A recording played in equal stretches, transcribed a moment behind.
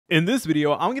In this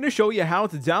video, I'm going to show you how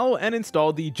to download and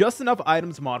install the Just Enough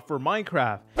Items mod for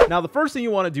Minecraft. Now, the first thing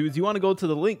you want to do is you want to go to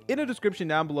the link in the description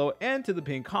down below and to the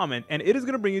pinned comment, and it is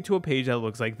going to bring you to a page that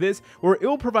looks like this, where it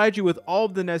will provide you with all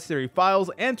of the necessary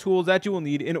files and tools that you will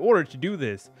need in order to do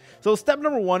this. So step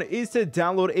number one is to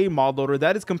download a mod loader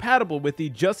that is compatible with the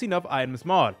Just Enough Items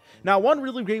mod. Now, one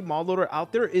really great mod loader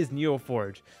out there is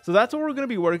NeoForge. So that's what we're going to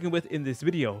be working with in this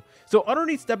video. So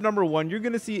underneath step number one, you're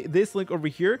going to see this link over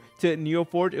here to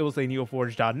NeoForge. It will say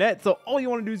neoforge.net. So all you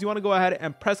want to do is you want to go ahead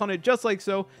and press on it just like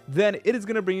so. Then it is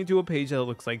going to bring you to a page that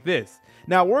looks like this.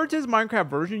 Now, where it says Minecraft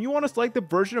version, you want to select the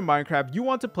version of Minecraft you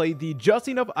want to play the Just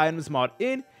Enough Items mod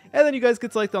in, and then you guys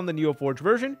can select on the NeoForge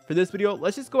version. For this video,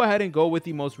 let's just go ahead and go with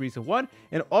the most recent one,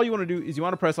 and all you want to do is you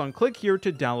want to press on click here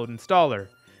to download installer.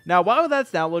 Now, while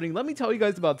that's downloading, let me tell you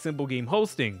guys about Simple Game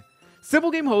Hosting.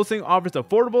 Simple Game Hosting offers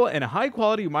affordable and high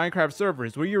quality Minecraft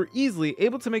servers where you're easily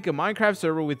able to make a Minecraft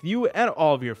server with you and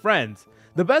all of your friends.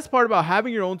 The best part about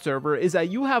having your own server is that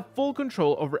you have full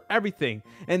control over everything,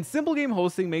 and Simple Game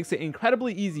Hosting makes it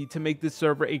incredibly easy to make this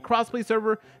server a crossplay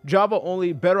server, Java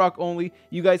only, Bedrock only.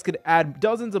 You guys could add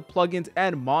dozens of plugins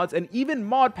and mods and even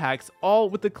mod packs, all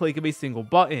with the click of a single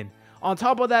button. On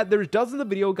top of that, there's dozens of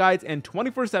video guides and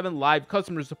 24/7 live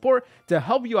customer support to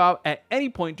help you out at any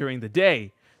point during the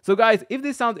day. So guys, if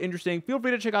this sounds interesting, feel free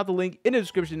to check out the link in the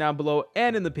description down below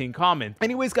and in the pinned comment.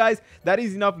 Anyways guys, that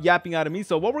is enough yapping out of me.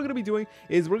 So what we're going to be doing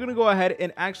is we're going to go ahead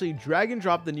and actually drag and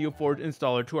drop the NeoForge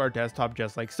installer to our desktop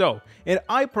just like so. And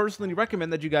I personally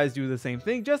recommend that you guys do the same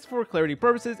thing just for clarity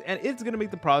purposes, and it's going to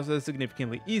make the process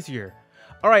significantly easier.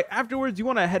 Alright, afterwards you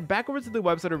want to head back over to the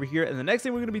website over here, and the next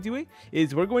thing we're going to be doing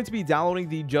is we're going to be downloading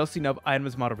the Just Enough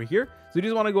Items mod over here. So you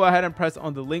just want to go ahead and press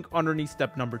on the link underneath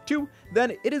step number 2.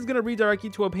 Then it is going to redirect you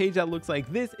to a page that looks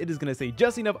like this. It is going to say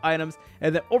Just Enough Items,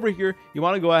 and then over here you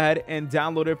want to go ahead and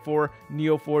download it for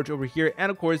NeoForge over here,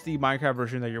 and of course the Minecraft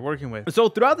version that you're working with. So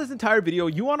throughout this entire video,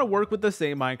 you want to work with the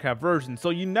same Minecraft version. So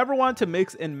you never want to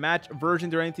mix and match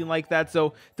versions or anything like that.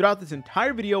 So throughout this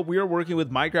entire video, we are working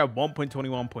with Minecraft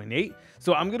 1.21.8.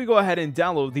 So I'm going to go ahead and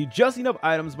download the Just Enough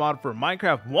Items mod for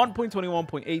Minecraft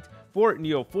 1.21.8 for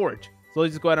NeoForge. So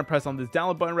let's just go ahead and press on this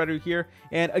download button right over here.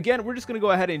 And again, we're just going to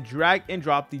go ahead and drag and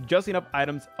drop the Just Enough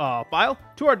Items file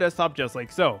to our desktop just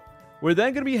like so. We're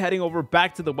then going to be heading over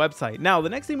back to the website. Now, the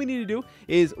next thing we need to do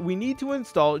is we need to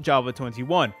install Java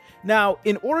 21. Now,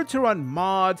 in order to run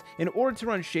mods, in order to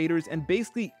run shaders, and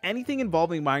basically anything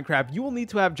involving Minecraft, you will need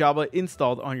to have Java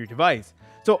installed on your device.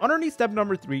 So underneath step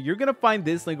number 3, you're going to find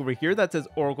this link over here that says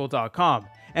oracle.com.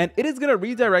 And it is going to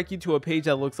redirect you to a page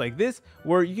that looks like this,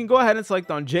 where you can go ahead and select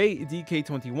on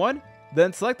JDK21,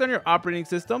 then select on your operating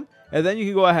system, and then you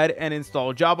can go ahead and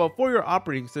install Java for your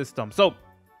operating system. So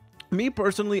me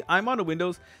personally, I'm on a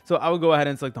Windows, so I would go ahead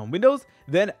and select on Windows.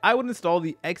 Then I would install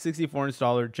the x64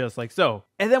 installer just like so.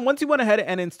 And then once you went ahead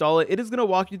and install it, it is going to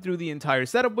walk you through the entire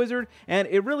setup wizard, and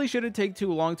it really shouldn't take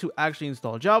too long to actually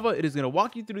install Java. It is going to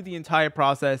walk you through the entire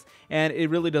process, and it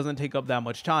really doesn't take up that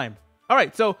much time.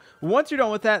 Alright, so once you're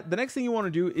done with that, the next thing you want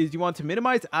to do is you want to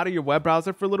minimize out of your web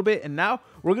browser for a little bit, and now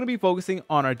we're going to be focusing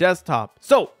on our desktop.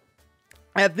 So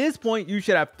at this point, you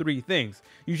should have 3 things.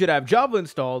 You should have Java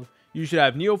installed, you should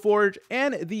have NeoForge,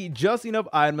 and the Just Enough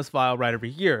Items file right over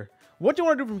here. What you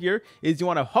want to do from here is you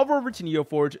want to hover over to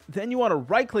NeoForge, then you want to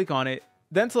right click on it,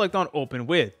 then select on Open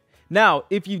With. Now,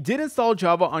 if you did install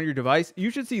Java on your device, you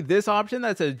should see this option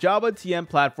that says Java TM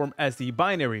Platform SE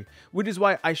Binary, which is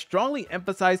why I strongly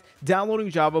emphasize downloading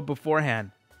Java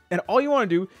beforehand. And all you want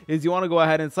to do is you want to go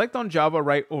ahead and select on Java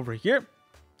right over here.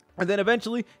 And then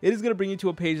eventually it is going to bring you to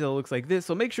a page that looks like this.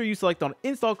 So make sure you select on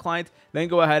install client, then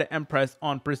go ahead and press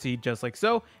on proceed just like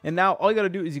so. And now all you got to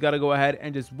do is you got to go ahead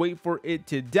and just wait for it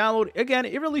to download. Again,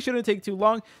 it really shouldn't take too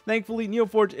long. Thankfully,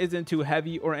 NeoForge isn't too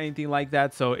heavy or anything like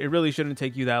that, so it really shouldn't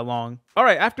take you that long. All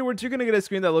right, afterwards, you're going to get a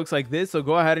screen that looks like this. So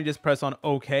go ahead and just press on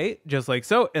OK, just like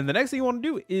so. And the next thing you want to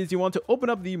do is you want to open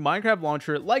up the Minecraft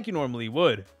launcher like you normally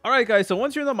would. All right, guys, so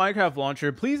once you're in the Minecraft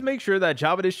launcher, please make sure that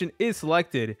Java Edition is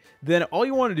selected. Then all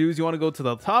you want to do is you want to go to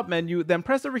the top menu, then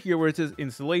press over here where it says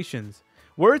installations.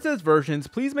 Where it says versions,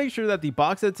 please make sure that the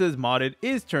box that says modded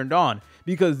is turned on,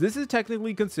 because this is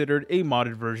technically considered a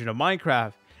modded version of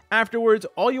Minecraft. Afterwards,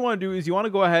 all you want to do is you want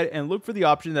to go ahead and look for the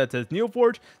option that says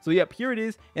NeoForge. So yep, here it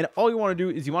is. And all you want to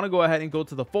do is you want to go ahead and go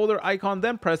to the folder icon,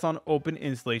 then press on Open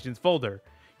Installations folder.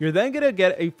 You're then going to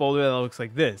get a folder that looks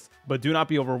like this, but do not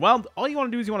be overwhelmed. All you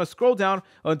want to do is you want to scroll down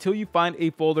until you find a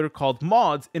folder called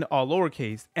mods in all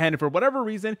lowercase. And for whatever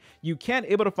reason, you can't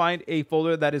able to find a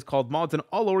folder that is called mods in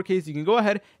all lowercase, you can go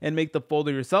ahead and make the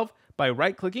folder yourself by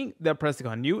right clicking, then pressing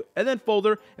on new, and then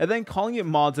folder, and then calling it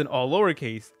mods in all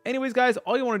lowercase. Anyways guys,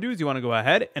 all you want to do is you want to go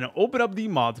ahead and open up the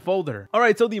mods folder.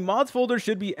 Alright, so the mods folder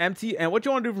should be empty, and what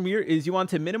you want to do from here is you want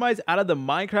to minimize out of the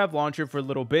Minecraft launcher for a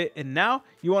little bit, and now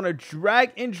you want to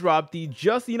drag and drop the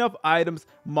Just Enough Items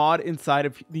mod inside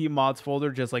of the mods folder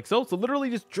just like so. So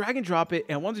literally just drag and drop it,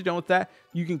 and once you're done with that,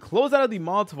 you can close out of the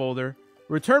mods folder,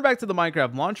 return back to the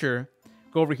Minecraft launcher,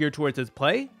 go over here to where it says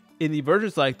play. In the version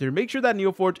selector, make sure that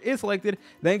Neoforge is selected,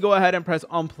 then go ahead and press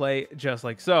on play just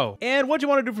like so. And what you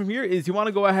want to do from here is you want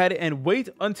to go ahead and wait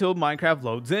until Minecraft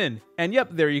loads in. And yep,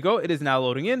 there you go, it is now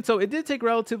loading in. So it did take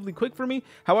relatively quick for me.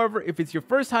 However, if it's your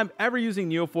first time ever using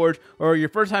Neoforge or your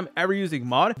first time ever using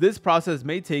mod, this process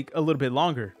may take a little bit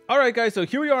longer. Alright guys, so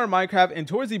here we are in Minecraft, and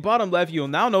towards the bottom left, you'll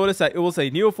now notice that it will say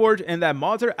Neoforge and that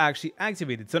mods are actually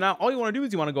activated. So now all you want to do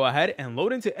is you want to go ahead and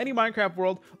load into any Minecraft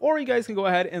world, or you guys can go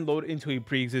ahead and load into a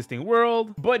pre-existing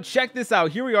world. But check this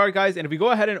out, here we are guys, and if we go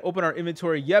ahead and open our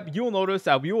inventory, yep, you will notice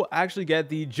that we will actually get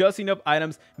the Just Enough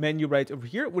Items menu right over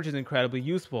here, which is incredibly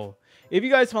useful. If you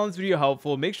guys found this video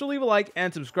helpful, make sure to leave a like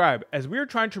and subscribe, as we are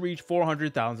trying to reach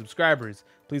 400,000 subscribers.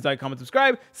 Please like, comment,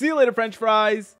 subscribe. See you later, French fries.